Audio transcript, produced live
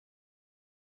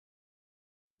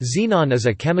Xenon is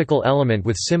a chemical element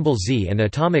with symbol Z and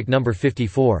atomic number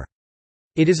 54.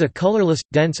 It is a colorless,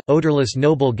 dense, odorless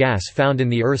noble gas found in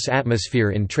the Earth's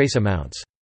atmosphere in trace amounts.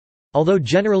 Although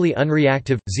generally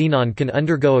unreactive, xenon can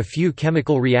undergo a few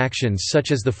chemical reactions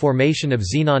such as the formation of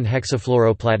xenon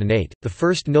hexafluoroplatinate, the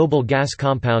first noble gas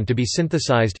compound to be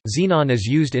synthesized. Xenon is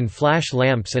used in flash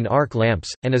lamps and arc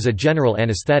lamps, and as a general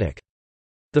anesthetic.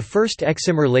 The first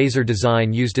excimer laser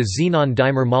design used a xenon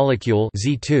dimer molecule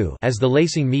Z2 as the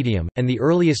lacing medium, and the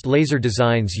earliest laser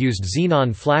designs used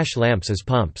xenon flash lamps as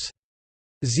pumps.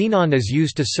 Xenon is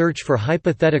used to search for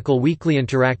hypothetical weakly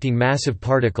interacting massive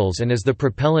particles and as the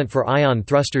propellant for ion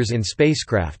thrusters in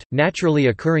spacecraft. Naturally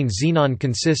occurring xenon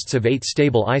consists of 8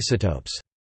 stable isotopes.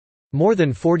 More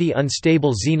than 40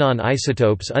 unstable xenon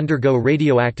isotopes undergo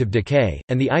radioactive decay,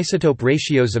 and the isotope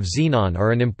ratios of xenon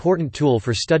are an important tool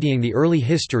for studying the early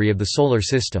history of the Solar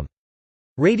System.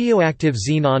 Radioactive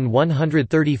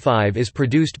xenon-135 is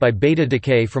produced by beta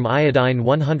decay from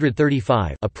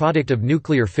iodine-135, a product of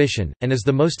nuclear fission, and is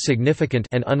the most significant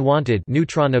and unwanted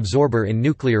neutron absorber in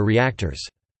nuclear reactors.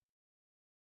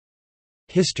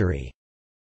 History.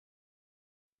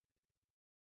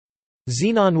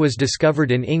 Xenon was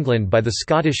discovered in England by the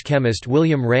Scottish chemist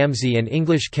William Ramsay and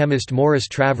English chemist Maurice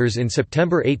Travers in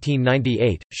September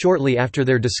 1898, shortly after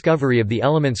their discovery of the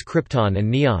elements krypton and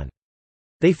neon.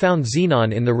 They found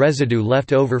xenon in the residue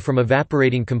left over from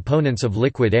evaporating components of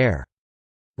liquid air.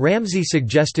 Ramsay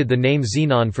suggested the name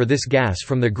xenon for this gas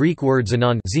from the Greek word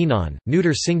xenon,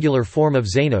 neuter singular form of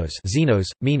xenos,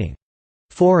 meaning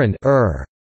foreign,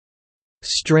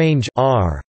 strange,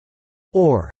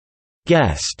 or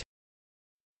guest.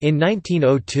 In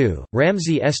 1902,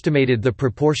 Ramsay estimated the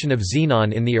proportion of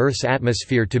xenon in the Earth's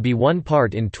atmosphere to be 1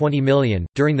 part in 20 million.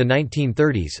 During the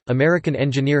 1930s, American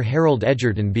engineer Harold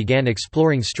Edgerton began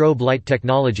exploring strobe light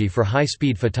technology for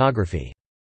high-speed photography.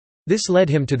 This led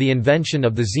him to the invention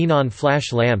of the xenon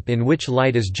flash lamp, in which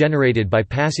light is generated by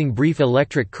passing brief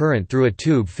electric current through a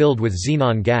tube filled with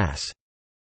xenon gas.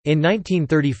 In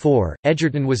 1934,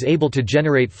 Edgerton was able to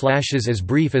generate flashes as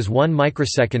brief as 1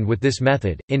 microsecond with this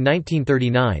method. In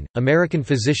 1939, American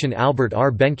physician Albert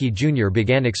R. Behnke Jr.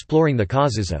 began exploring the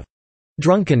causes of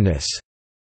drunkenness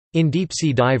in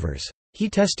deep-sea divers.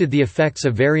 He tested the effects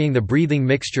of varying the breathing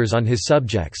mixtures on his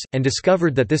subjects, and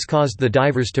discovered that this caused the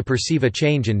divers to perceive a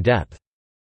change in depth.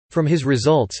 From his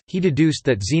results, he deduced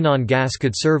that xenon gas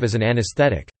could serve as an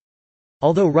anesthetic.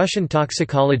 Although Russian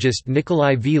toxicologist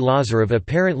Nikolai V. Lazarev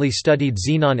apparently studied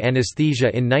xenon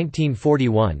anesthesia in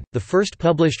 1941, the first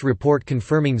published report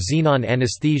confirming xenon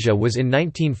anesthesia was in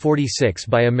 1946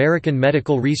 by American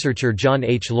medical researcher John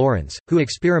H. Lawrence, who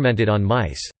experimented on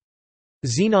mice.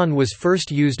 Xenon was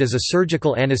first used as a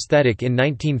surgical anesthetic in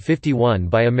 1951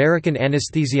 by American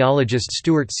anesthesiologist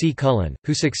Stuart C. Cullen,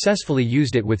 who successfully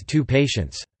used it with 2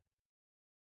 patients.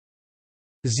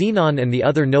 Xenon and the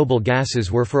other noble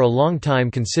gases were for a long time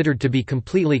considered to be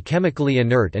completely chemically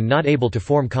inert and not able to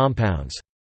form compounds.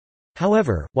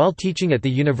 However, while teaching at the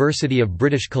University of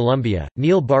British Columbia,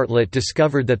 Neil Bartlett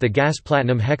discovered that the gas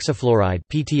platinum hexafluoride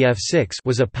 (PTF6)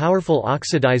 was a powerful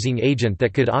oxidizing agent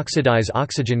that could oxidize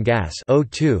oxygen gas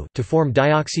O2 to form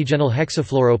dioxygenyl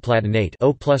hexafluoroplatinate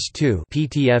O+2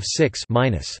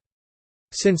 PTF6-.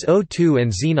 Since O2 and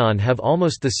xenon have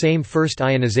almost the same first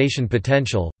ionization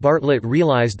potential, Bartlett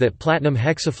realized that platinum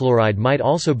hexafluoride might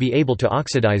also be able to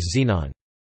oxidize xenon.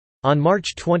 On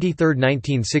March 23,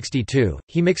 1962,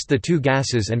 he mixed the 2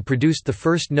 gases and produced the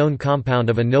first known compound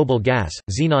of a noble gas,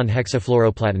 xenon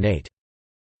hexafluoroplatinate.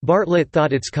 Bartlett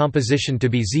thought its composition to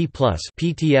be Z+,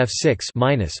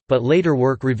 PTF6-, but later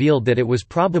work revealed that it was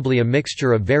probably a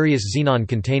mixture of various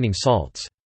xenon-containing salts.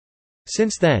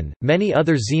 Since then, many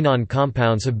other xenon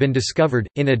compounds have been discovered,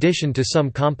 in addition to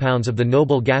some compounds of the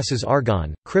noble gases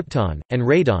argon, krypton, and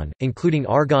radon, including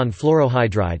argon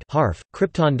fluorohydride (HARF),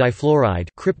 krypton difluoride,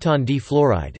 krypton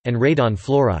D-fluoride, and radon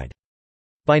fluoride.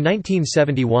 By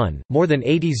 1971, more than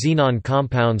 80 xenon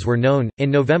compounds were known.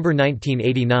 In November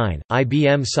 1989,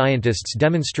 IBM scientists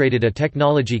demonstrated a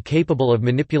technology capable of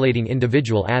manipulating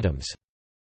individual atoms.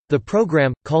 The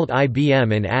program, called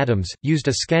IBM in Atoms, used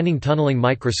a scanning tunneling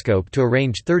microscope to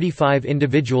arrange 35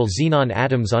 individual xenon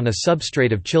atoms on a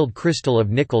substrate of chilled crystal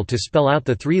of nickel to spell out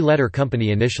the 3-letter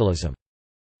company initialism.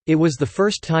 It was the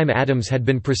first time atoms had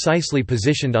been precisely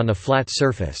positioned on a flat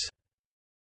surface.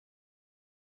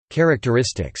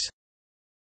 Characteristics.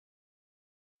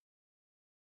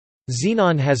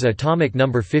 Xenon has atomic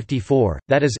number 54,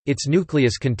 that is, its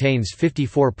nucleus contains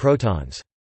 54 protons.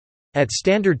 At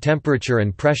standard temperature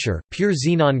and pressure, pure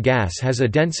xenon gas has a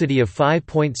density of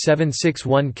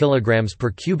 5.761 kg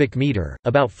per cubic meter,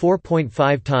 about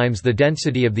 4.5 times the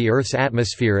density of the Earth's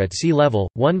atmosphere at sea level,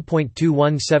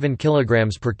 1.217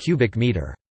 kg per cubic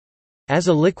meter. As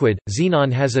a liquid,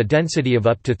 xenon has a density of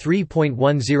up to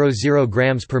 3.100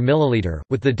 grams per milliliter,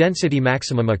 with the density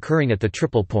maximum occurring at the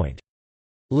triple point.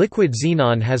 Liquid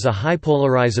xenon has a high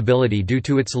polarizability due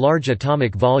to its large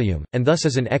atomic volume, and thus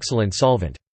is an excellent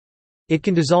solvent. It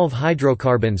can dissolve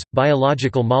hydrocarbons,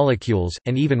 biological molecules,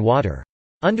 and even water.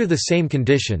 Under the same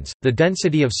conditions, the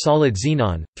density of solid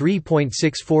xenon,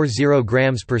 3.640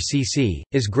 grams per cc,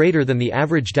 is greater than the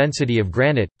average density of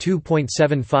granite,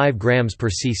 2.75 grams per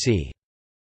cc.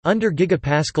 Under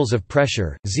gigapascals of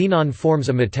pressure, xenon forms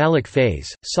a metallic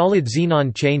phase. Solid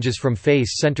xenon changes from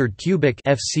face-centered cubic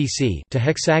 (FCC) to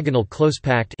hexagonal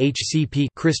close-packed (HCP)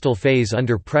 crystal phase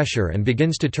under pressure and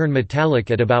begins to turn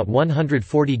metallic at about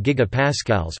 140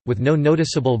 gigapascals, with no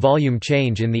noticeable volume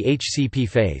change in the HCP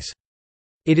phase.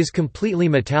 It is completely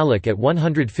metallic at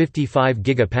 155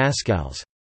 gigapascals.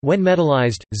 When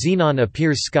metallized, xenon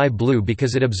appears sky blue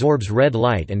because it absorbs red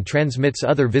light and transmits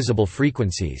other visible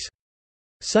frequencies.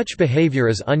 Such behavior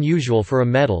is unusual for a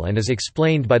metal and is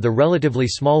explained by the relatively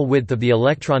small width of the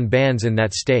electron bands in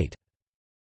that state.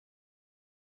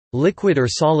 Liquid or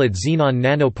solid xenon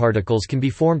nanoparticles can be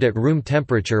formed at room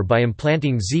temperature by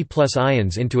implanting Z+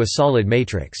 ions into a solid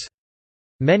matrix.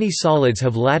 Many solids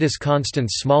have lattice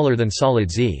constants smaller than solid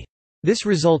Z. This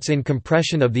results in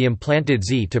compression of the implanted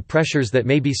Z to pressures that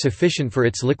may be sufficient for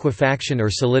its liquefaction or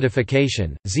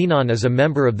solidification. Xenon is a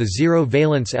member of the zero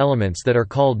valence elements that are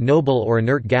called noble or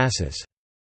inert gases.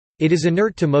 It is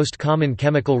inert to most common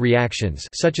chemical reactions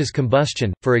such as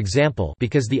combustion, for example,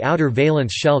 because the outer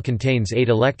valence shell contains 8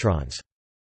 electrons.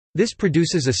 This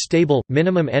produces a stable,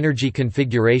 minimum energy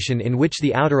configuration in which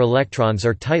the outer electrons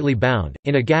are tightly bound.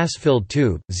 In a gas-filled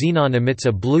tube, xenon emits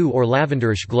a blue or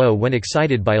lavenderish glow when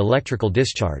excited by electrical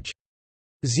discharge.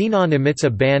 Xenon emits a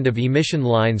band of emission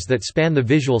lines that span the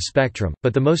visual spectrum,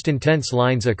 but the most intense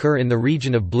lines occur in the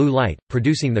region of blue light,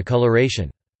 producing the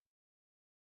coloration.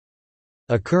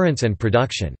 Occurrence and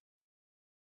production.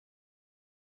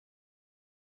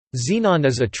 Xenon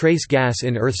is a trace gas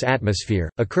in Earth's atmosphere,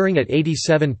 occurring at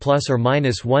 87 plus or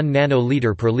minus 1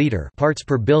 nanoliter per liter parts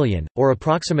per billion, or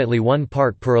approximately 1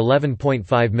 part per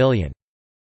 11.5 million.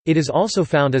 It is also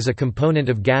found as a component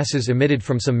of gases emitted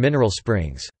from some mineral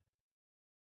springs.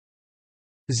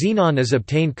 Xenon is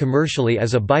obtained commercially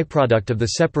as a byproduct of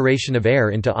the separation of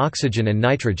air into oxygen and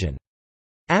nitrogen.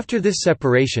 After this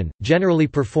separation, generally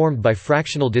performed by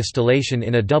fractional distillation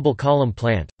in a double-column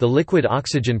plant, the liquid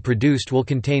oxygen produced will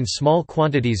contain small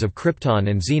quantities of krypton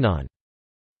and xenon.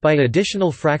 By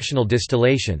additional fractional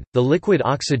distillation, the liquid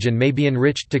oxygen may be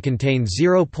enriched to contain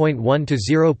 0.1 to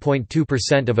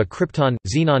 0.2% of a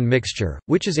krypton-xenon mixture,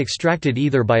 which is extracted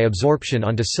either by absorption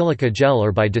onto silica gel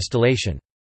or by distillation.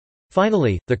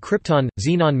 Finally, the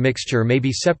krypton-xenon mixture may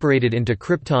be separated into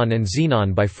krypton and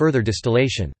xenon by further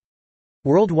distillation.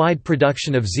 Worldwide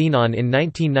production of xenon in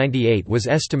 1998 was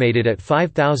estimated at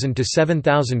 5,000 to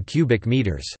 7,000 cubic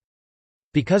meters.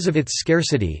 Because of its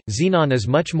scarcity, xenon is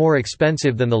much more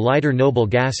expensive than the lighter noble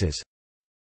gases.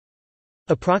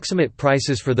 Approximate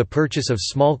prices for the purchase of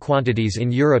small quantities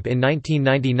in Europe in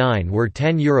 1999 were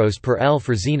 €10 per L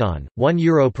for xenon,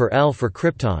 €1 per L for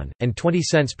krypton, and 20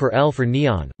 cents per L for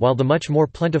neon, while the much more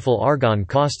plentiful argon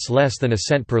costs less than a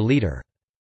cent per liter.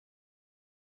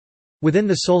 Within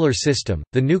the Solar System,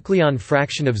 the nucleon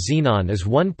fraction of xenon is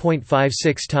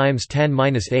 1.56 times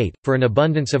 10⁻⁸, for an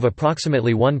abundance of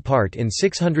approximately 1 part in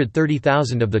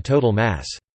 630,000 of the total mass.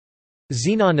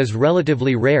 Xenon is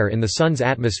relatively rare in the Sun's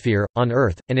atmosphere, on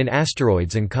Earth, and in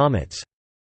asteroids and comets.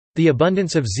 The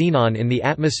abundance of xenon in the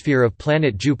atmosphere of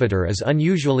planet Jupiter is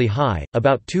unusually high,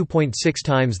 about 2.6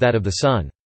 times that of the Sun.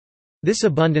 This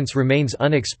abundance remains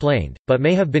unexplained, but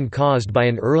may have been caused by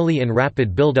an early and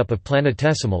rapid buildup of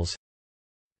planetesimals,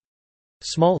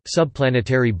 small,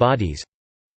 subplanetary bodies,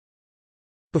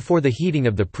 before the heating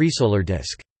of the presolar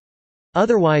disk.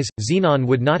 Otherwise, xenon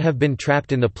would not have been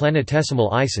trapped in the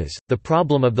planetesimal ices. The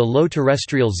problem of the low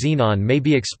terrestrial xenon may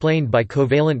be explained by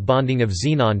covalent bonding of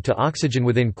xenon to oxygen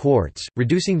within quartz,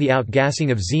 reducing the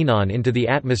outgassing of xenon into the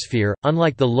atmosphere.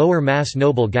 Unlike the lower mass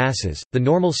noble gases, the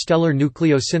normal stellar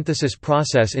nucleosynthesis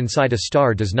process inside a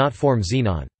star does not form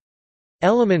xenon.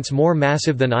 Elements more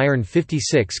massive than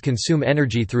iron-56 consume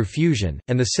energy through fusion,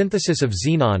 and the synthesis of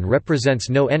xenon represents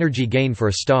no energy gain for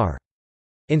a star.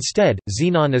 Instead,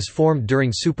 xenon is formed during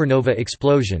supernova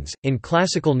explosions, in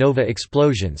classical nova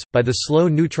explosions, by the slow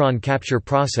neutron capture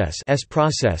process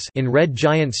in red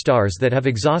giant stars that have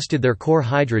exhausted their core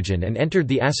hydrogen and entered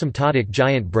the asymptotic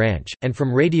giant branch, and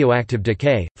from radioactive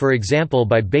decay, for example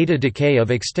by beta decay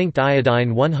of extinct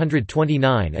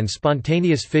iodine-129 and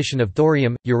spontaneous fission of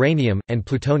thorium, uranium, and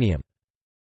plutonium.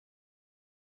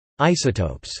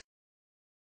 Isotopes.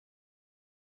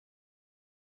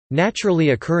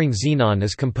 Naturally occurring xenon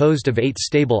is composed of 8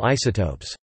 stable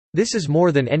isotopes. This is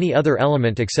more than any other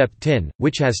element except tin,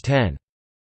 which has 10.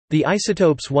 The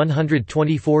isotopes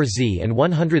 124Z and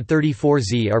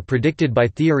 134Z are predicted by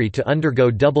theory to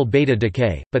undergo double beta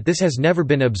decay, but this has never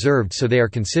been observed, so they are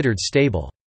considered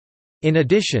stable. In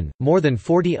addition, more than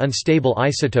 40 unstable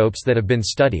isotopes that have been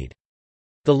studied.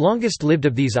 The longest-lived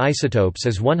of these isotopes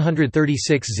is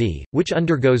 136Z, which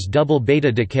undergoes double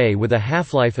beta decay with a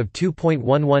half-life of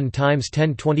 2.11 times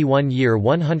 1021 year.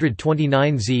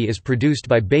 129Z is produced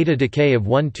by beta decay of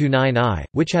 129I,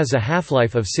 which has a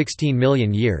half-life of 16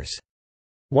 million years.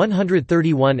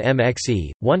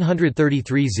 131MXE,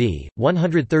 133Z,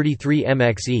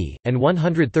 133MXE, and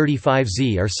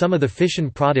 135Z are some of the fission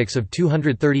products of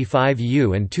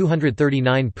 235U and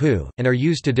 239Pu, and are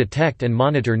used to detect and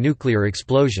monitor nuclear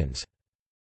explosions.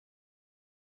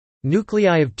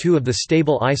 Nuclei of 2 of the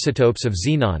stable isotopes of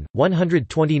xenon,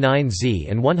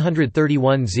 129Z and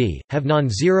 131Z, have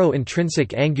non-zero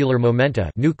intrinsic angular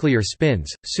momenta, nuclear spins,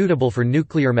 suitable for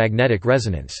nuclear magnetic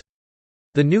resonance.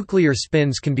 The nuclear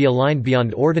spins can be aligned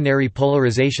beyond ordinary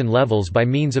polarization levels by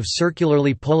means of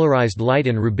circularly polarized light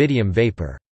and rubidium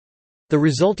vapor. The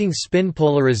resulting spin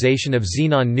polarization of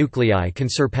xenon nuclei can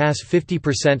surpass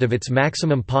 50% of its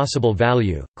maximum possible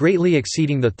value, greatly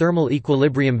exceeding the thermal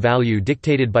equilibrium value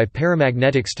dictated by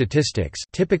paramagnetic statistics,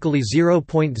 typically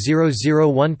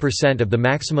 0.001% of the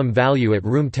maximum value at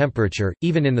room temperature,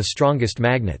 even in the strongest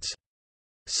magnets.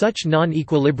 Such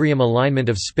non-equilibrium alignment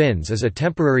of spins is a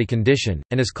temporary condition,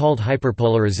 and is called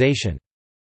hyperpolarization.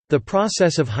 The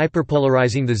process of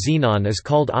hyperpolarizing the xenon is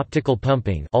called optical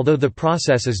pumping, although the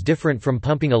process is different from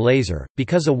pumping a laser,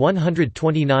 because a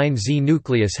 129Z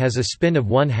nucleus has a spin of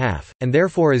 1/2, and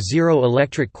therefore a zero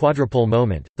electric quadrupole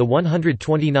moment. The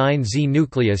 129Z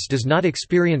nucleus does not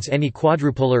experience any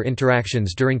quadrupolar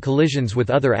interactions during collisions with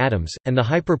other atoms, and the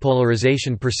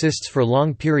hyperpolarization persists for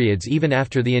long periods even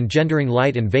after the engendering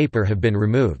light and vapor have been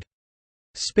removed.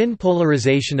 Spin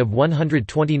polarization of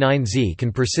 129Z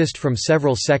can persist from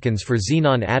several seconds for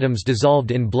xenon atoms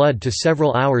dissolved in blood to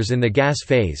several hours in the gas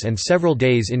phase and several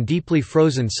days in deeply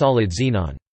frozen solid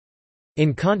xenon.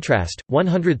 In contrast,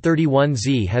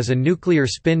 131Z has a nuclear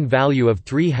spin value of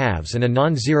 3/2 and a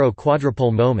non-zero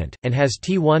quadrupole moment, and has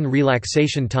T1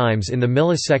 relaxation times in the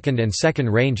millisecond and second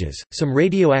ranges. Some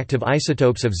radioactive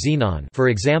isotopes of xenon, for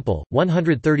example,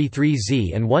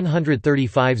 133Z and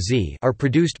 135Z, are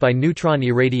produced by neutron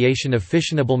irradiation of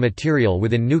fissionable material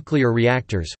within nuclear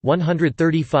reactors.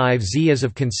 135Z is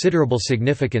of considerable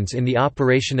significance in the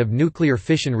operation of nuclear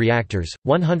fission reactors.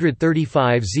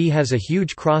 135Z has a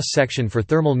huge cross-section for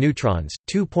thermal neutrons,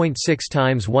 2.6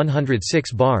 times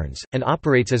 106 barns, and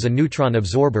operates as a neutron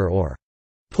absorber or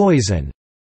poison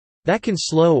that can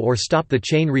slow or stop the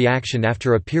chain reaction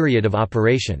after a period of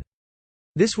operation.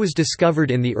 This was discovered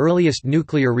in the earliest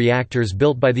nuclear reactors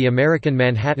built by the American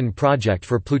Manhattan Project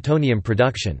for plutonium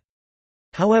production.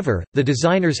 However, the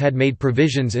designers had made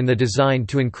provisions in the design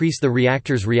to increase the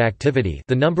reactor's reactivity,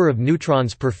 the number of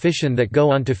neutrons per fission that go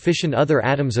on to fission other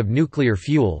atoms of nuclear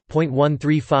fuel.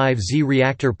 0.135Z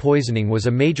reactor poisoning was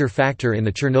a major factor in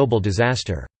the Chernobyl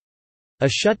disaster. A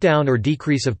shutdown or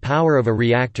decrease of power of a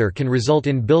reactor can result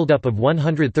in buildup of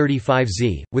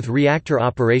 135Z, with reactor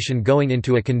operation going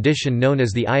into a condition known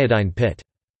as the iodine pit.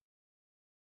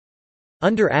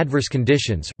 Under adverse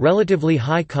conditions, relatively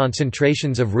high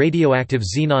concentrations of radioactive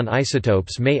xenon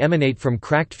isotopes may emanate from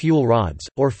cracked fuel rods,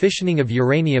 or fissioning of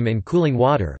uranium in cooling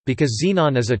water. Because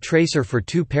xenon is a tracer for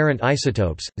 2 parent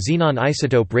isotopes, xenon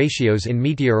isotope ratios in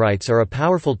meteorites are a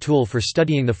powerful tool for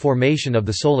studying the formation of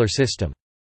the Solar System.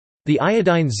 The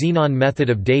iodine-xenon method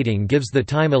of dating gives the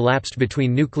time elapsed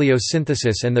between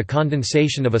nucleosynthesis and the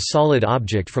condensation of a solid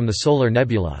object from the solar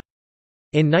nebula.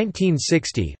 In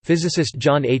 1960, physicist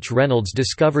John H. Reynolds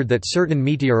discovered that certain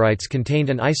meteorites contained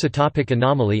an isotopic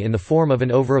anomaly in the form of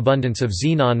an overabundance of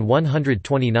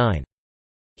xenon-129.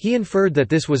 He inferred that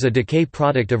this was a decay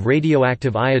product of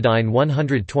radioactive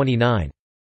iodine-129.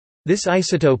 This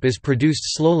isotope is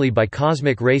produced slowly by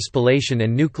cosmic ray spallation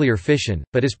and nuclear fission,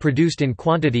 but is produced in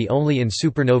quantity only in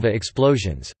supernova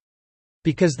explosions.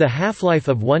 Because the half-life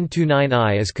of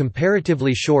 129I is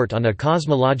comparatively short on a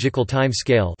cosmological time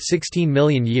scale, 16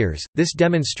 million years, this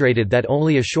demonstrated that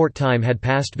only a short time had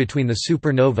passed between the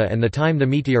supernova and the time the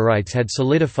meteorites had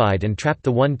solidified and trapped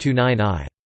the 129I.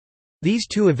 These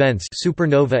two events,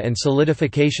 supernova and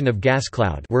solidification of gas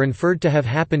cloud, were inferred to have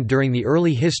happened during the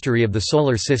early history of the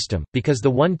Solar System, because the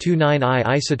 129I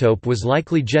isotope was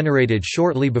likely generated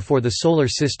shortly before the Solar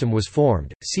System was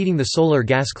formed, seeding the solar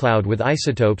gas cloud with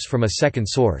isotopes from a second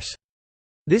source.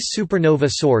 This supernova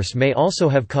source may also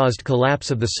have caused collapse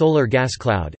of the solar gas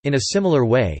cloud. In a similar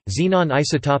way, xenon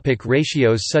isotopic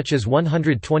ratios such as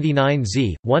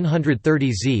 129Z,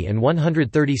 130Z, and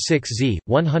 136Z,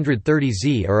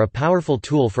 130Z are a powerful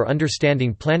tool for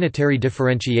understanding planetary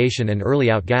differentiation and early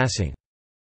outgassing.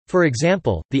 For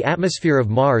example, the atmosphere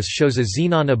of Mars shows a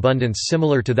xenon abundance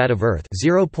similar to that of Earth,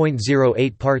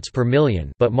 0.08 parts per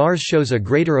million, but Mars shows a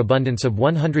greater abundance of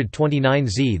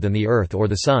 129Z than the Earth or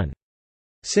the Sun.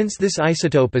 Since this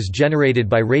isotope is generated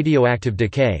by radioactive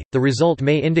decay, the result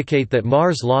may indicate that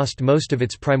Mars lost most of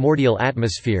its primordial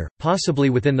atmosphere,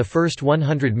 possibly within the first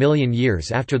 100 million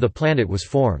years after the planet was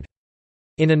formed.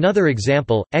 In another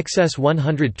example, excess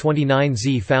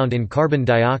 129Z found in carbon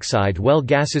dioxide well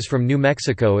gases from New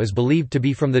Mexico is believed to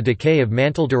be from the decay of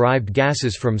mantle-derived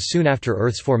gases from soon after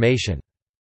Earth's formation.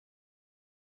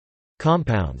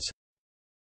 Compounds.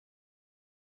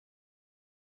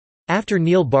 After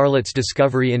Neil Bartlett's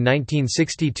discovery in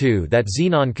 1962 that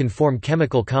xenon can form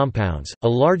chemical compounds, a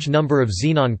large number of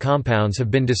xenon compounds have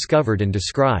been discovered and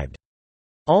described.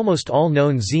 Almost all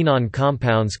known xenon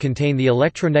compounds contain the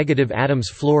electronegative atoms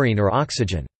fluorine or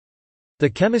oxygen. The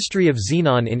chemistry of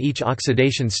xenon in each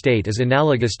oxidation state is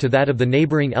analogous to that of the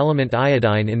neighboring element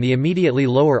iodine in the immediately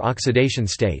lower oxidation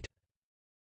state.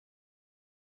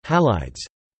 Halides.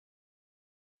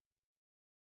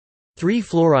 3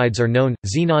 fluorides are known: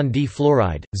 xenon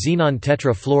D-fluoride, xenon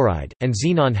tetrafluoride, and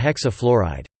xenon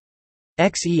hexafluoride.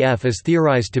 XEF is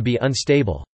theorized to be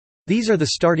unstable. These are the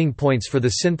starting points for the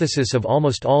synthesis of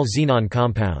almost all xenon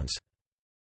compounds.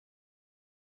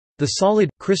 The solid,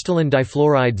 crystalline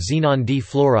difluoride xenon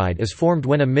D-fluoride is formed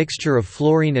when a mixture of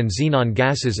fluorine and xenon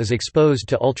gases is exposed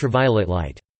to ultraviolet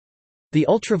light. The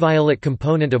ultraviolet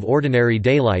component of ordinary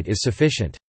daylight is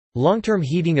sufficient. Long-term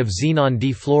heating of xenon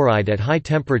D-fluoride at high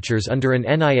temperatures under an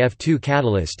NiF2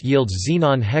 catalyst yields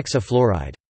xenon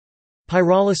hexafluoride.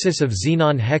 Pyrolysis of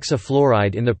xenon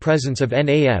hexafluoride in the presence of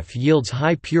NaF yields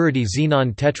high-purity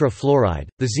xenon tetrafluoride.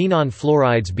 The xenon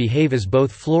fluorides behave as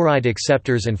both fluoride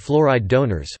acceptors and fluoride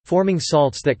donors, forming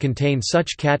salts that contain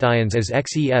such cations as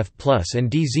XeF+ and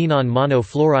D-xenon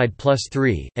monofluoride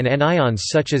 +3, and anions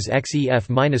such as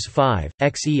XeF-5,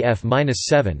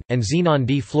 XeF-7, and xenon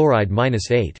D-fluoride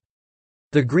 -8.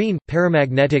 The green,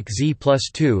 paramagnetic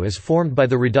Z+2 is formed by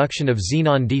the reduction of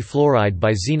xenon D-fluoride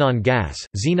by xenon gas.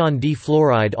 Xenon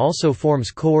D-fluoride also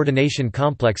forms coordination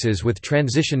complexes with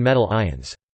transition metal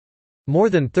ions. More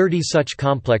than 30 such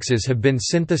complexes have been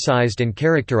synthesized and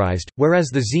characterized, whereas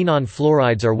the xenon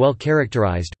fluorides are well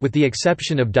characterized, with the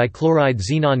exception of dichloride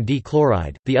xenon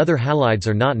D-chloride. The other halides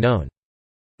are not known.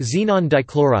 Xenon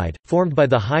dichloride, formed by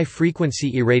the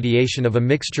high-frequency irradiation of a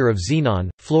mixture of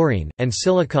xenon, fluorine, and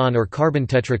silicon or carbon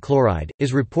tetrachloride,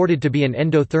 is reported to be an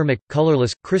endothermic,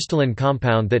 colorless, crystalline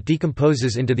compound that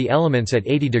decomposes into the elements at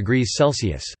 80 degrees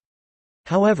Celsius.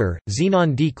 However,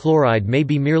 xenon D-chloride may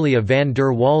be merely a van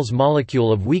der Waals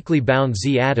molecule of weakly bound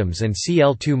Z atoms and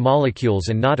Cl2 molecules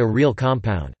and not a real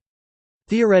compound.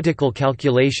 Theoretical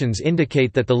calculations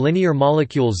indicate that the linear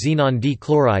molecule xenon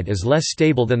D-chloride is less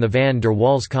stable than the van der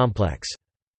Waals complex.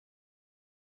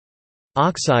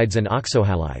 Oxides and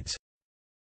oxohalides.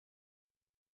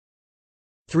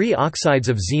 3 oxides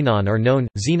of xenon are known: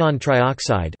 xenon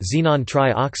trioxide,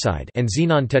 and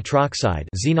xenon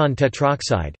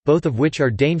tetroxide, both of which are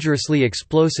dangerously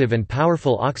explosive and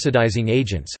powerful oxidizing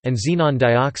agents, and xenon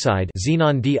dioxide,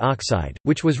 xenon D-oxide,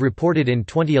 which was reported in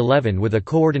 2011 with a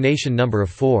coordination number of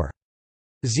 4.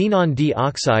 Xenon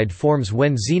D-oxide forms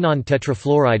when xenon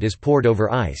tetrafluoride is poured over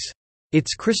ice.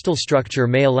 Its crystal structure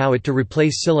may allow it to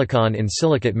replace silicon in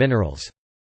silicate minerals.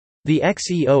 The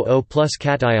XeOO+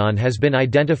 cation has been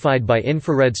identified by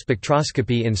infrared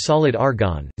spectroscopy in solid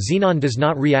argon. Xenon does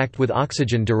not react with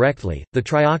oxygen directly. The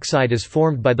trioxide is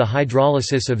formed by the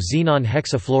hydrolysis of xenon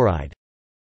hexafluoride.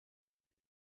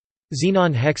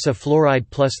 Xenon hexafluoride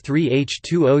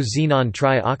 +3H2O xenon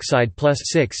trioxide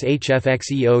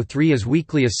 +6HFXeO3 is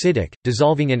weakly acidic,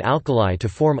 dissolving in alkali to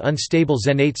form unstable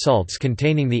xenate salts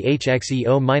containing the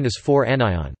HXeO-4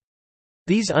 anion.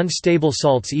 These unstable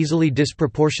salts easily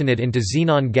disproportionate into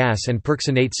xenon gas and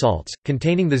perxenate salts,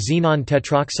 containing the xenon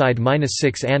tetroxide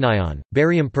 -6 anion.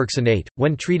 Barium perxenate,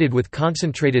 when treated with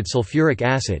concentrated sulfuric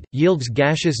acid, yields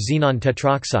gaseous xenon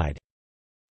tetroxide.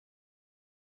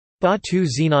 Ba2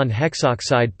 xenon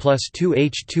hexoxide plus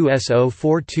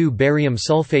 2H2SO4 2 barium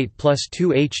sulfate plus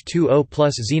 2H2O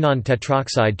plus xenon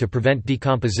tetroxide. To prevent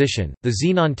decomposition, the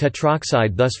xenon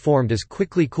tetroxide thus formed is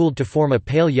quickly cooled to form a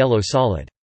pale yellow solid.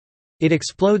 It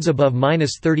explodes above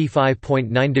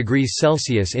 -35.9 degrees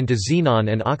Celsius into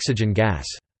xenon and oxygen gas.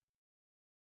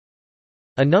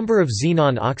 A number of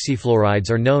xenon oxyfluorides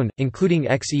are known, including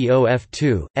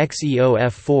XeOF2,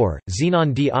 XeOF4,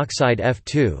 xenon dioxide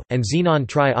F2, and xenon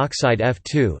trioxide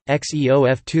F2.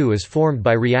 XeOF2 is formed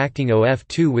by reacting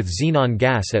OF2 with xenon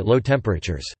gas at low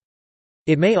temperatures.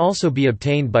 It may also be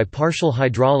obtained by partial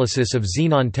hydrolysis of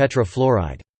xenon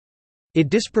tetrafluoride. It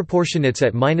disproportionates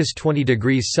at -20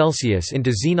 degrees Celsius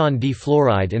into xenon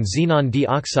D-fluoride and xenon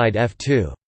dioxide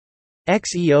F2.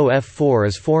 XeOF4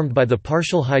 is formed by the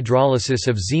partial hydrolysis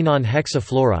of xenon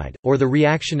hexafluoride, or the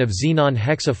reaction of xenon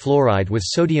hexafluoride with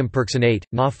sodium perxenate,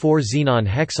 Na4 xenon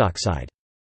hexoxide.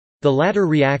 The latter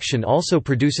reaction also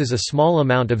produces a small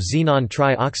amount of xenon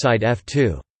trioxide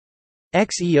F2.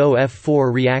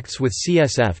 XeOF4 reacts with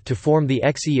CSF to form the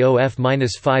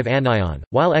XeOF-5 anion,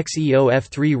 while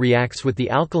XeOF3 reacts with the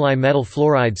alkali metal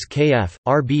fluorides Kf,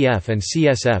 Rbf and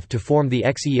CSF to form the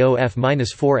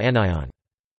XeOF-4 anion.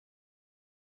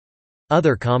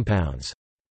 Other compounds.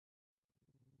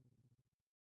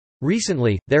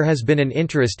 Recently, there has been an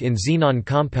interest in xenon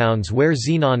compounds where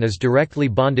xenon is directly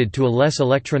bonded to a less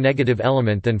electronegative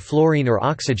element than fluorine or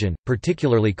oxygen,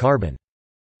 particularly carbon.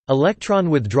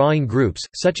 Electron-withdrawing groups,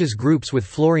 such as groups with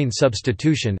fluorine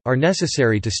substitution, are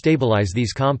necessary to stabilize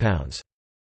these compounds.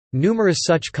 Numerous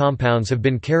such compounds have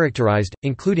been characterized,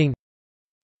 including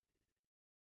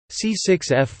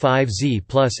C6F5Z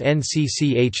plus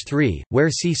NCCH3, where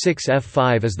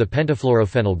C6F5 is the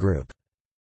pentafluorophenyl group.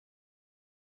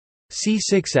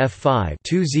 C6F5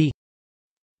 2Z,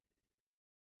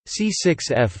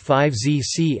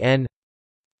 C6F5ZCN,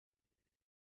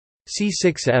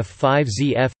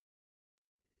 C6F5ZF,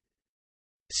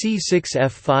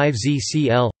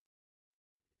 C6F5ZCl,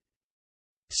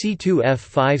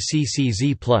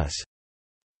 C2F5CCZ+,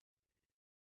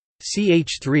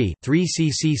 CH3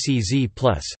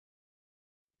 3CCCZ+,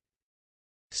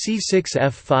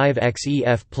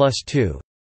 C6F5XEF plus 2,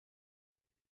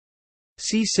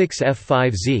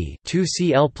 C6F5Z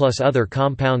 2Cl plus. Other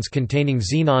compounds containing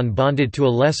xenon bonded to a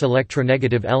less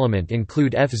electronegative element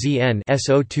include FZN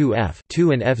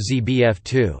SO2F2 and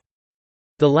FZBF2.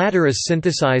 The latter is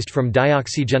synthesized from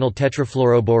dioxygenyl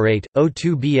tetrafluoroborate,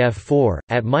 O2BF4,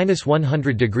 at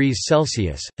 -100 degrees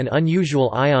Celsius. An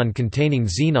unusual ion containing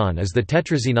xenon is the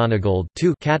tetraxenonagold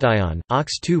cation,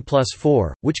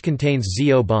 OX2+4, which contains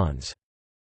ZO bonds.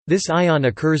 This ion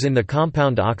occurs in the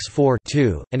compound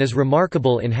OX4 and is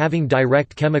remarkable in having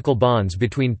direct chemical bonds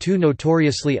between two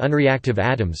notoriously unreactive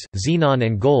atoms, xenon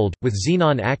and gold, with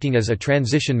xenon acting as a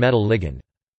transition metal ligand.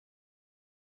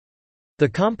 The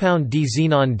compound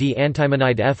D-xenon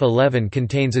D-antimonide F11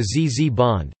 contains a ZZ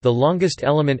bond, the longest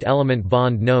element-element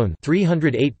bond known,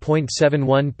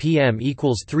 308.71 pm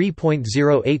equals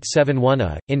 3.0871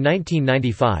 A. In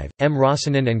 1995, M.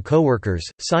 Rosanen and co-workers,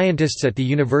 scientists at the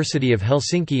University of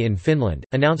Helsinki in Finland,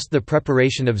 announced the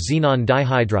preparation of xenon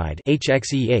dihydride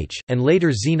 (HXEH) and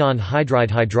later xenon hydride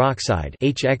hydroxide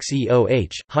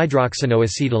 (HXEOH),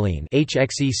 hydroxynoacetylene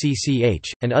 (HXECCH),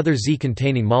 and other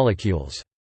Z-containing molecules.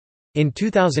 In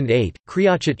 2008,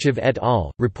 Kryachitchev et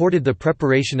al. Reported the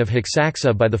preparation of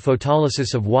hexaxa by the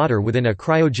photolysis of water within a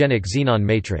cryogenic xenon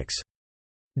matrix.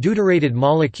 Deuterated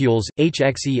molecules,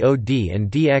 HXeOD and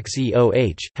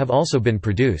DXeOH, have also been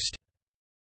produced.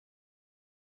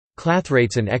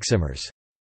 Clathrates and excimers.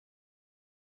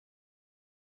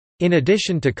 In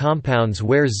addition to compounds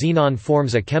where xenon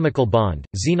forms a chemical bond,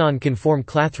 xenon can form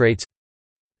clathrates.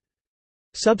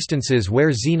 Substances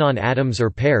where xenon atoms or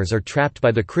pairs are trapped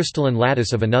by the crystalline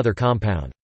lattice of another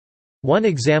compound. One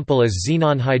example is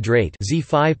xenon hydrate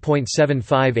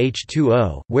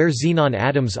Z5.75H2O, where xenon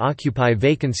atoms occupy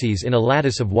vacancies in a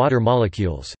lattice of water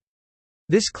molecules.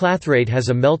 This clathrate has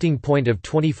a melting point of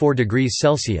 24 degrees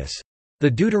Celsius. The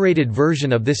deuterated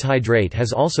version of this hydrate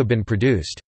has also been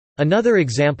produced. Another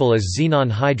example is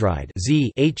xenon hydride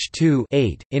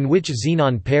ZH2-8, in which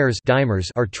xenon pairs dimers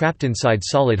are trapped inside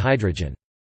solid hydrogen.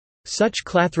 Such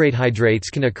clathrate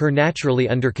hydrates can occur naturally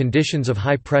under conditions of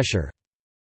high pressure,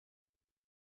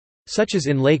 such as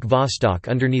in Lake Vostok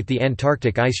underneath the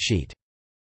Antarctic ice sheet.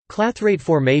 Clathrate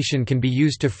formation can be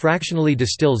used to fractionally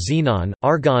distill xenon,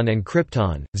 argon and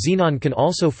krypton. Xenon can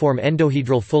also form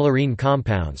endohedral fullerene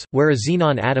compounds, where a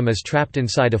xenon atom is trapped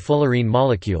inside a fullerene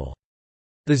molecule.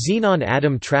 The xenon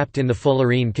atom trapped in the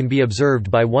fullerene can be observed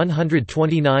by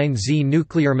 129Z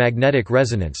nuclear magnetic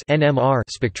resonance (NMR)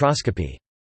 spectroscopy.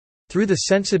 Through the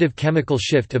sensitive chemical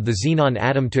shift of the xenon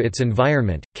atom to its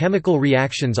environment, chemical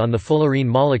reactions on the fullerene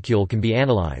molecule can be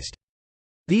analyzed.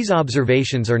 These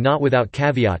observations are not without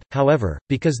caveat, however,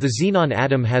 because the xenon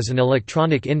atom has an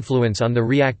electronic influence on the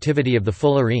reactivity of the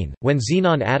fullerene. When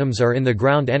xenon atoms are in the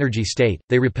ground energy state,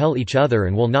 they repel each other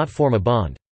and will not form a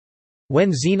bond.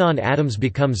 When xenon atoms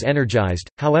becomes energized,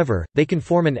 however, they can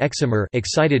form an excimer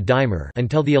excited dimer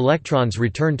until the electrons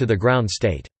return to the ground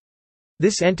state.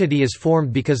 This entity is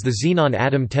formed because the xenon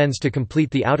atom tends to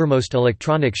complete the outermost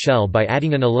electronic shell by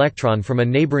adding an electron from a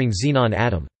neighboring xenon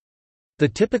atom. The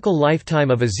typical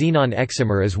lifetime of a xenon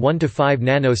excimer is 1 to 5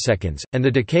 nanoseconds, and the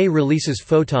decay releases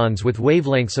photons with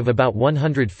wavelengths of about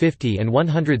 150 and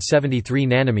 173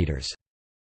 nanometers.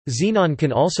 Xenon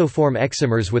can also form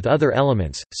excimers with other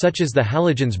elements, such as the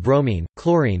halogens bromine,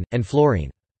 chlorine, and fluorine.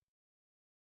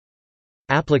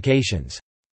 Applications.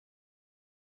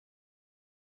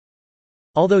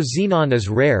 Although xenon is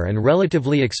rare and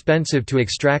relatively expensive to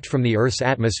extract from the Earth's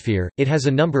atmosphere, it has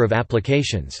a number of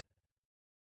applications.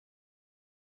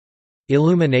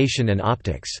 Illumination and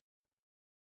optics.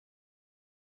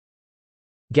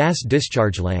 Gas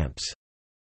discharge lamps.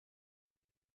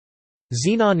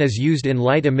 Xenon is used in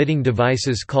light-emitting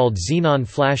devices called xenon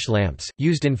flash lamps,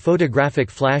 used in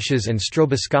photographic flashes and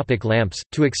stroboscopic lamps,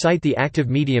 to excite the active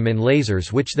medium in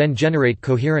lasers which then generate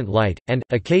coherent light, and,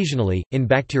 occasionally, in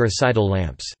bactericidal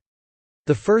lamps.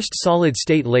 The first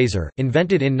solid-state laser,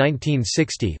 invented in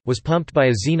 1960, was pumped by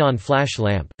a xenon flash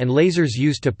lamp, and lasers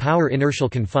used to power inertial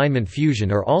confinement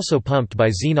fusion are also pumped by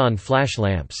xenon flash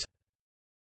lamps.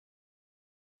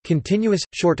 Continuous,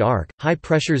 short-arc,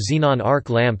 high-pressure xenon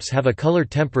arc lamps have a color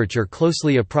temperature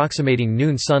closely approximating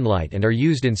noon sunlight and are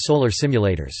used in solar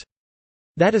simulators.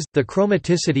 That is, the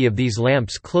chromaticity of these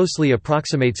lamps closely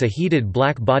approximates a heated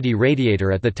black body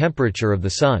radiator at the temperature of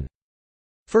the sun.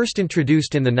 First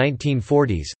introduced in the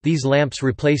 1940s, these lamps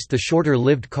replaced the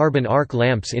shorter-lived carbon arc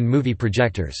lamps in movie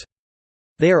projectors.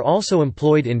 They are also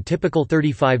employed in typical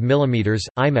 35 mm,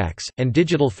 IMAX, and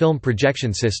digital film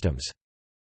projection systems.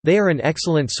 They are an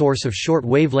excellent source of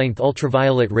short-wavelength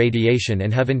ultraviolet radiation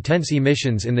and have intense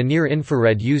emissions in the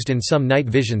near-infrared used in some night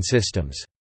vision systems.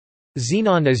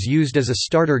 Xenon is used as a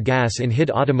starter gas in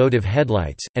HID automotive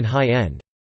headlights, and high-end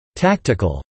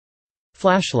tactical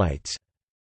flashlights.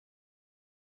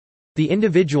 The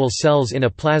individual cells in a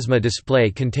plasma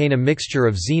display contain a mixture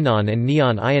of xenon and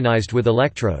neon ionized with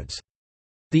electrodes.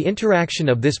 The interaction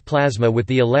of this plasma with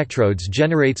the electrodes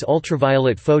generates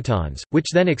ultraviolet photons,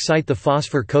 which then excite the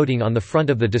phosphor coating on the front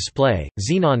of the display.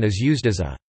 Xenon is used as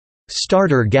a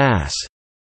starter gas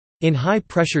in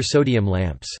high-pressure sodium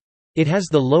lamps. It has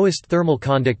the lowest thermal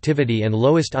conductivity and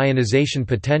lowest ionization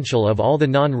potential of all the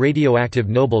non-radioactive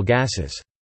noble gases.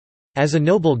 As a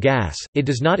noble gas, it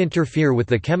does not interfere with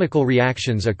the chemical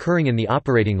reactions occurring in the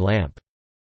operating lamp.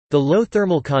 The low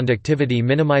thermal conductivity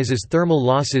minimizes thermal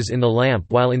losses in the lamp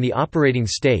while in the operating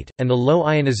state, and the low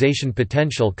ionization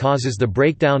potential causes the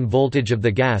breakdown voltage of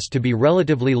the gas to be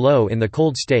relatively low in the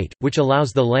cold state, which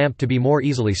allows the lamp to be more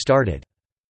easily started.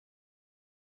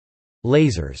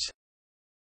 Lasers.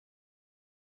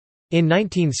 In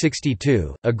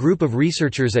 1962, a group of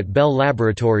researchers at Bell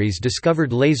Laboratories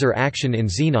discovered laser action in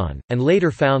xenon, and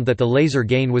later found that the laser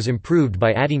gain was improved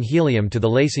by adding helium to the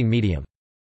lacing medium.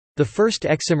 The first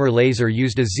excimer laser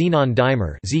used a xenon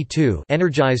dimer Z2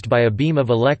 energized by a beam of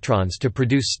electrons to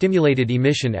produce stimulated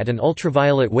emission at an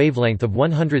ultraviolet wavelength of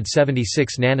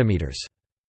 176 nanometers.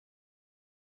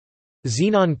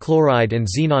 Xenon chloride and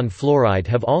xenon fluoride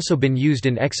have also been used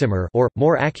in excimer or,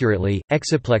 more accurately,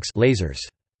 exciplex lasers.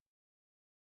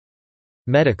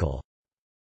 Medical.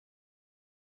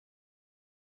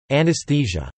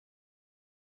 Anesthesia.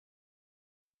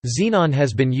 Xenon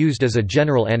has been used as a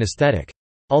general anesthetic.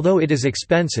 Although it is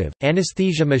expensive,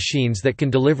 anesthesia machines that can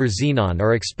deliver xenon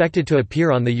are expected to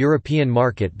appear on the European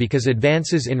market because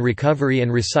advances in recovery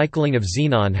and recycling of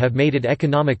xenon have made it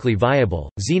economically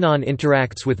viable. Xenon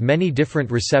interacts with many different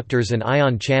receptors and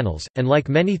ion channels, and like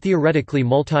many theoretically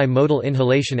multimodal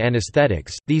inhalation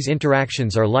anesthetics, these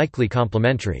interactions are likely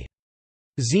complementary.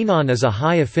 Xenon is a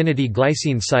high-affinity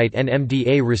glycine site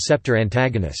NMDA receptor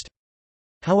antagonist.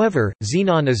 However,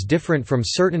 xenon is different from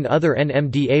certain other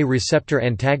NMDA receptor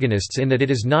antagonists in that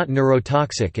it is not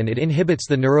neurotoxic and it inhibits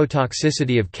the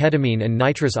neurotoxicity of ketamine and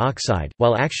nitrous oxide,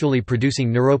 while actually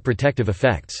producing neuroprotective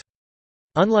effects.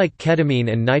 Unlike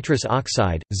ketamine and nitrous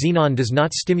oxide, xenon does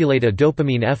not stimulate a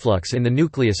dopamine efflux in the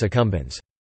nucleus accumbens.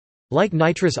 Like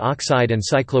nitrous oxide and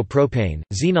cyclopropane,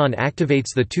 xenon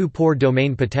activates the 2-pore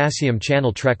domain potassium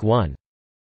channel TREC1.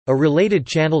 A related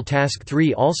channel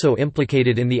TASC3 also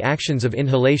implicated in the actions of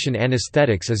inhalation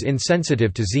anesthetics is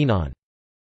insensitive to xenon.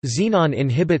 Xenon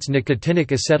inhibits nicotinic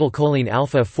acetylcholine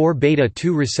alpha-4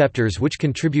 beta-2 receptors which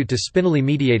contribute to spinally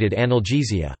mediated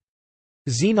analgesia.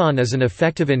 Xenon is an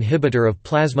effective inhibitor of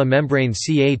plasma membrane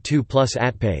Ca2+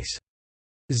 ATPase.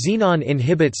 Xenon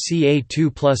inhibits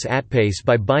Ca2+ ATPase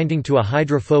by binding to a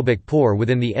hydrophobic pore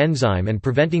within the enzyme and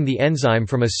preventing the enzyme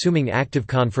from assuming active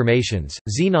conformations.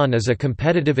 Xenon is a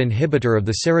competitive inhibitor of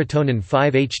the serotonin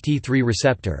 5-HT3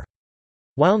 receptor.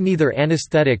 While neither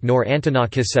anesthetic nor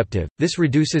antinociceptive, this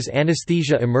reduces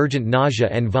anesthesia-emergent nausea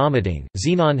and vomiting.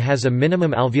 Xenon has a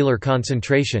minimum alveolar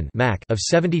concentration (MAC) of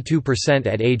 72%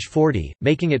 at age 40,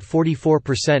 making it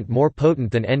 44% more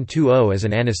potent than N2O as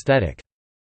an anesthetic.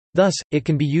 Thus, it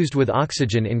can be used with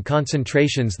oxygen in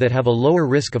concentrations that have a lower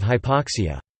risk of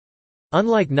hypoxia.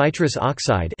 Unlike nitrous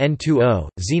oxide (N2O),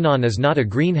 xenon is not a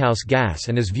greenhouse gas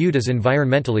and is viewed as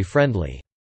environmentally friendly.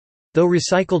 Though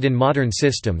recycled in modern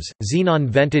systems, xenon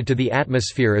vented to the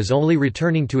atmosphere is only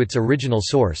returning to its original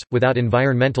source, without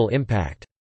environmental impact.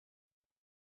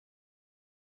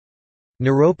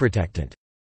 Neuroprotectant.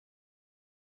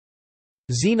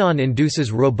 Xenon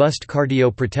induces robust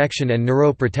cardioprotection and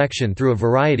neuroprotection through a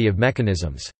variety of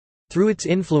mechanisms. Through its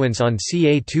influence on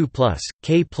Ca2+,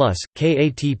 K+,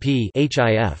 KATP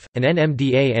 (HIF), and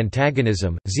NMDA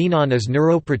antagonism, xenon is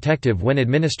neuroprotective when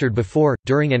administered before,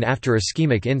 during and after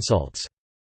ischemic insults.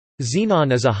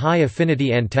 Xenon is a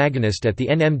high-affinity antagonist at the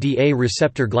NMDA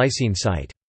receptor glycine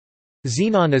site.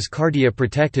 Xenon is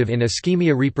cardioprotective in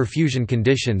ischemia-reperfusion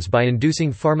conditions by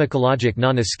inducing pharmacologic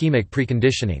non-ischemic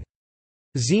preconditioning.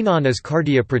 Xenon is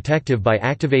cardioprotective by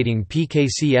activating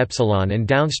PKC-epsilon and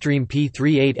downstream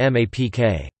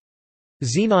P38-MAPK.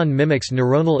 Xenon mimics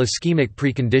neuronal ischemic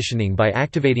preconditioning by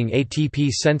activating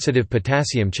ATP-sensitive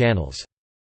potassium channels.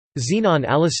 Xenon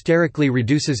allosterically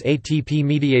reduces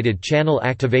ATP-mediated channel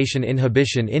activation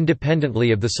inhibition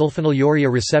independently of the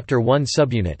sulfonylurea receptor 1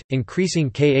 subunit,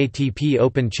 increasing KATP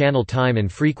open channel time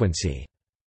and frequency.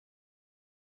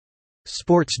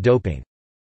 Sports doping.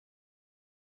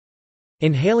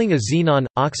 Inhaling a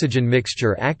xenon-oxygen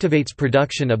mixture activates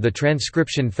production of the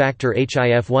transcription factor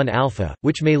HIF-1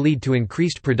 which may lead to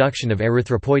increased production of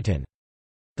erythropoietin.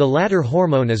 The latter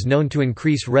hormone is known to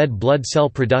increase red blood cell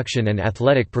production and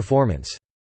athletic performance.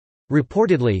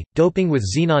 Reportedly, doping with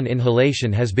xenon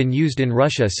inhalation has been used in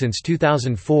Russia since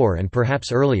 2004 and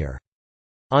perhaps earlier.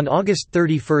 On August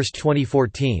 31,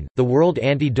 2014, the World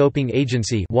Anti-Doping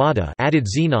Agency (WADA) added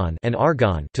xenon and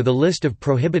argon to the list of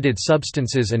prohibited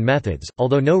substances and methods,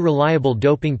 although no reliable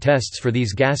doping tests for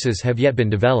these gases have yet been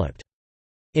developed.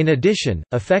 In addition,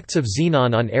 effects of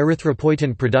xenon on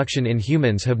erythropoietin production in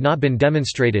humans have not been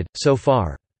demonstrated, so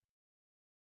far.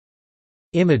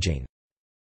 Imaging.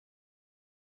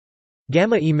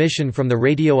 Gamma emission from the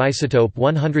radioisotope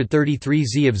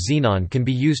 133Z of xenon can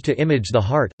be used to image the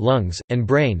heart, lungs, and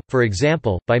brain, for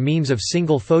example, by means of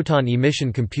single-photon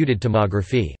emission computed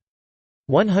tomography.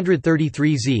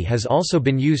 133Z has also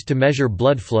been used to measure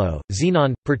blood flow.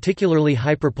 Xenon, particularly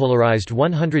hyperpolarized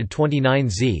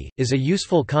 129Z, is a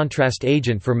useful contrast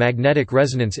agent for magnetic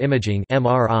resonance imaging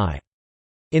 (MRI).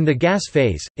 In the gas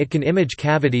phase, it can image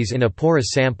cavities in a porous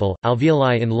sample,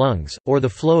 alveoli in lungs, or the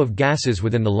flow of gases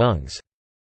within the lungs.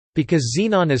 Because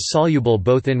xenon is soluble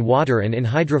both in water and in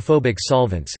hydrophobic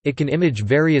solvents, it can image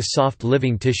various soft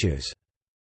living tissues.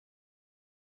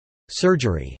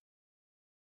 Surgery.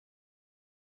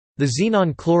 The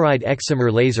xenon chloride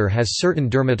excimer laser has certain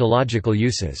dermatological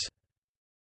uses.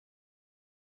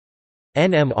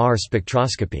 NMR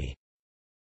spectroscopy.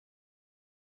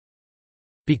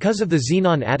 Because of the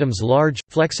xenon atom's large,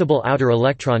 flexible outer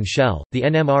electron shell, the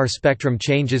NMR spectrum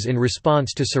changes in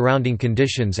response to surrounding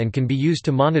conditions and can be used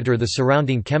to monitor the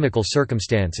surrounding chemical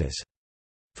circumstances.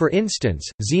 For instance,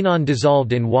 xenon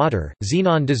dissolved in water,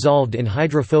 xenon dissolved in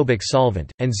hydrophobic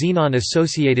solvent, and xenon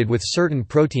associated with certain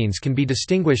proteins can be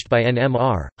distinguished by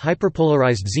NMR.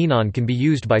 Hyperpolarized xenon can be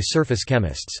used by surface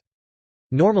chemists.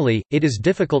 Normally, it is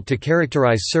difficult to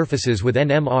characterize surfaces with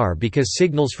NMR because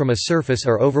signals from a surface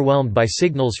are overwhelmed by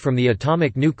signals from the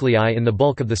atomic nuclei in the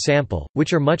bulk of the sample,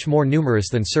 which are much more numerous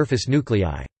than surface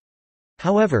nuclei.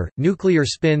 However, nuclear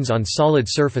spins on solid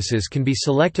surfaces can be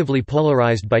selectively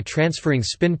polarized by transferring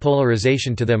spin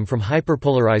polarization to them from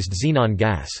hyperpolarized xenon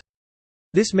gas.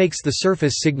 This makes the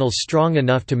surface signals strong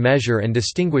enough to measure and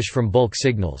distinguish from bulk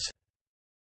signals.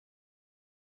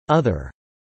 Other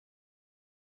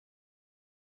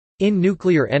In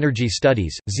nuclear energy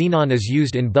studies, xenon is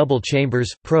used in bubble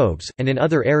chambers, probes, and in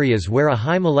other areas where a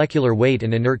high molecular weight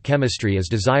and inert chemistry is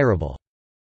desirable.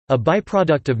 A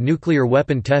byproduct of nuclear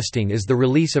weapon testing is the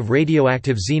release of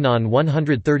radioactive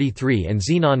xenon-133 and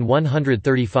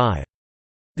xenon-135.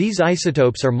 These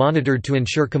isotopes are monitored to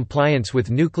ensure compliance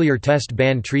with nuclear test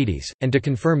ban treaties, and to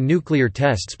confirm nuclear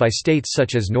tests by states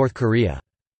such as North Korea.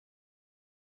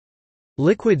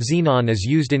 Liquid xenon is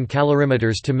used in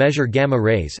calorimeters to measure gamma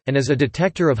rays, and as a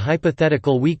detector of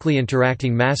hypothetical weakly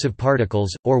interacting massive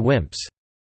particles, or WIMPs.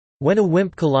 When a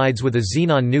WIMP collides with a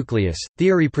xenon nucleus,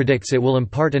 theory predicts it will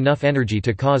impart enough energy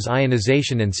to cause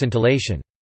ionization and scintillation.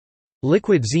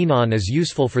 Liquid xenon is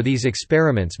useful for these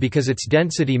experiments because its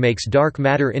density makes dark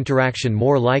matter interaction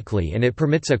more likely and it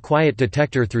permits a quiet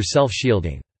detector through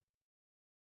self-shielding.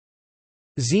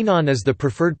 Xenon is the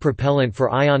preferred propellant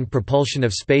for ion propulsion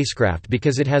of spacecraft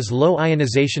because it has low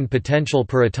ionization potential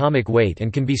per atomic weight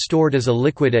and can be stored as a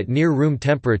liquid at near room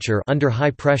temperature under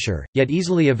high pressure, yet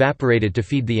easily evaporated to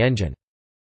feed the engine.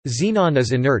 Xenon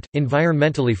is inert,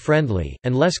 environmentally friendly,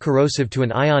 and less corrosive to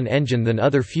an ion engine than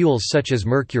other fuels such as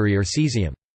mercury or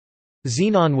cesium.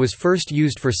 Xenon was first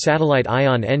used for satellite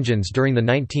ion engines during the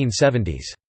 1970s.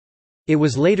 It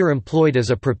was later employed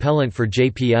as a propellant for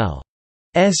JPL's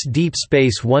Deep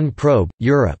Space One probe,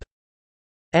 Europe's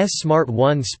Smart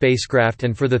 1 spacecraft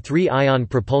and for the 3 ion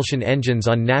propulsion engines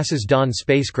on NASA's Dawn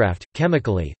spacecraft.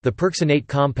 Chemically, the perxenate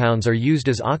compounds are used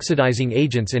as oxidizing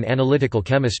agents in analytical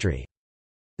chemistry.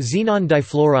 Xenon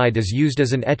difluoride is used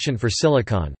as an etchant for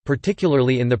silicon,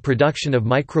 particularly in the production of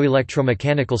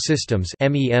microelectromechanical systems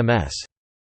 (MEMS).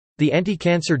 The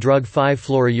anti-cancer drug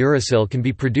 5-fluorouracil can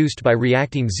be produced by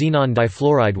reacting xenon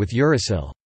difluoride with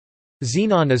uracil.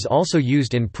 Xenon is also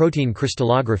used in protein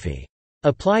crystallography.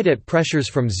 Applied at pressures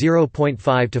from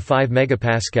 0.5 to 5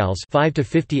 megapascals 5 to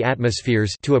 50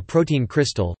 atmospheres to a protein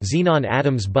crystal, xenon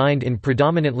atoms bind in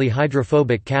predominantly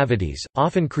hydrophobic cavities,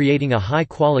 often creating a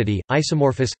high-quality,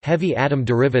 isomorphous, heavy atom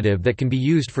derivative that can be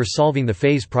used for solving the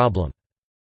phase problem.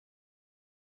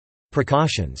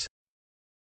 Precautions.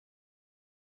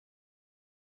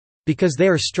 Because they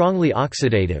are strongly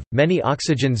oxidative, many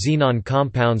oxygen-xenon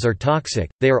compounds are toxic.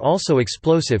 They are also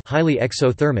explosive, highly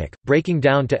exothermic, breaking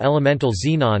down to elemental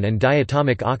xenon and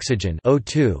diatomic oxygen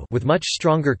 (O2) with much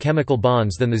stronger chemical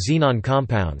bonds than the xenon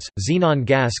compounds. Xenon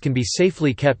gas can be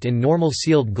safely kept in normal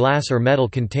sealed glass or metal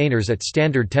containers at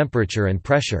standard temperature and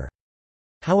pressure.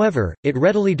 However, it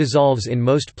readily dissolves in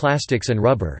most plastics and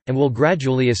rubber, and will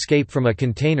gradually escape from a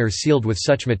container sealed with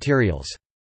such materials.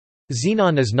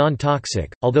 Xenon is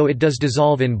non-toxic, although it does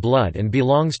dissolve in blood and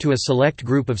belongs to a select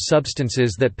group of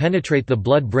substances that penetrate the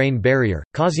blood-brain barrier,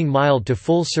 causing mild to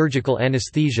full surgical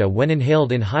anesthesia when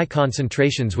inhaled in high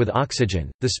concentrations with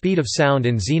oxygen. The speed of sound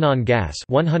in xenon gas,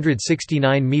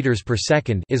 169 meters per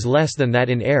second, is less than that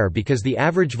in air because the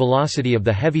average velocity of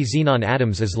the heavy xenon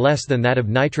atoms is less than that of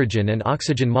nitrogen and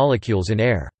oxygen molecules in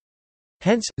air.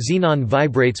 Hence, xenon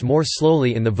vibrates more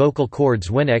slowly in the vocal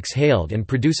cords when exhaled and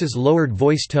produces lowered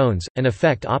voice tones, an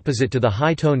effect opposite to the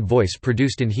high-toned voice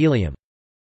produced in helium.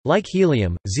 Like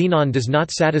helium, xenon does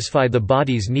not satisfy the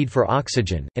body's need for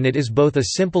oxygen, and it is both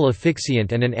a simple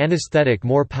asphyxiant and an anesthetic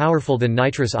more powerful than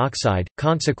nitrous oxide.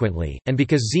 Consequently, and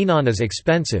because xenon is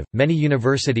expensive, many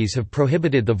universities have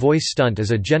prohibited the voice stunt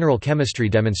as a general chemistry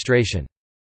demonstration.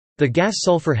 The gas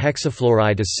sulfur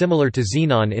hexafluoride is similar to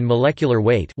xenon in molecular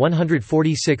weight,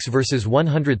 146 versus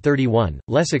 131,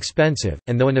 less expensive,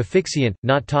 and though an asphyxiant,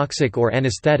 not toxic or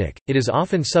anesthetic, it is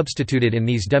often substituted in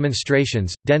these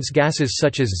demonstrations. Dense gases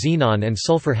such as xenon and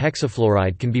sulfur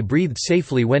hexafluoride can be breathed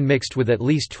safely when mixed with at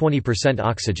least 20%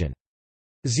 oxygen.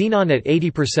 Xenon at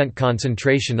 80%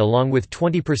 concentration along with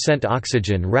 20%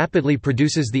 oxygen rapidly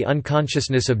produces the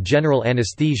unconsciousness of general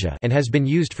anesthesia and has been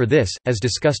used for this, as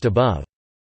discussed above.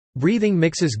 Breathing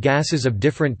mixes gases of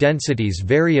different densities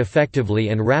very effectively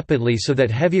and rapidly so that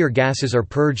heavier gases are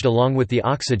purged along with the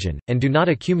oxygen, and do not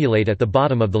accumulate at the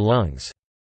bottom of the lungs.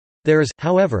 There is,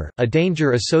 however, a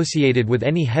danger associated with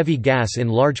any heavy gas in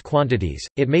large quantities.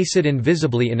 It may sit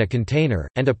invisibly in a container,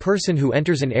 and a person who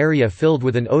enters an area filled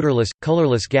with an odorless,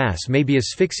 colorless gas may be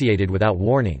asphyxiated without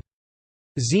warning.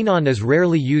 Xenon is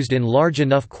rarely used in large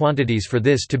enough quantities for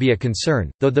this to be a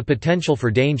concern, though the potential for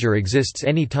danger exists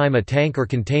any time a tank or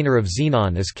container of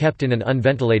xenon is kept in an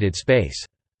unventilated space.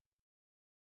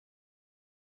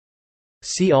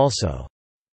 See also: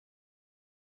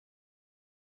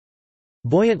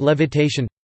 buoyant levitation,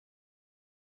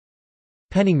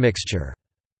 Penning mixture.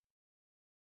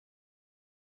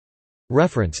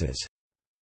 References.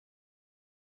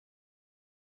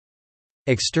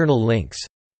 External links.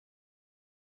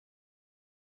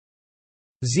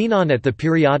 Xenon at the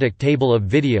Periodic Table of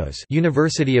Videos,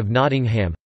 University of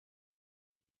Nottingham.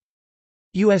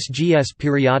 USGS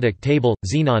Periodic Table,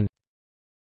 Xenon.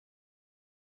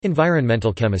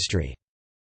 Environmental chemistry.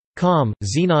 Com,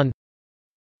 Xenon.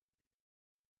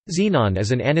 Xenon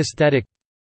is an anesthetic.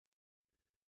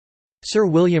 Sir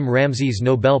William Ramsay's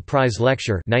Nobel Prize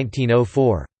Lecture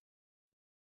 1904.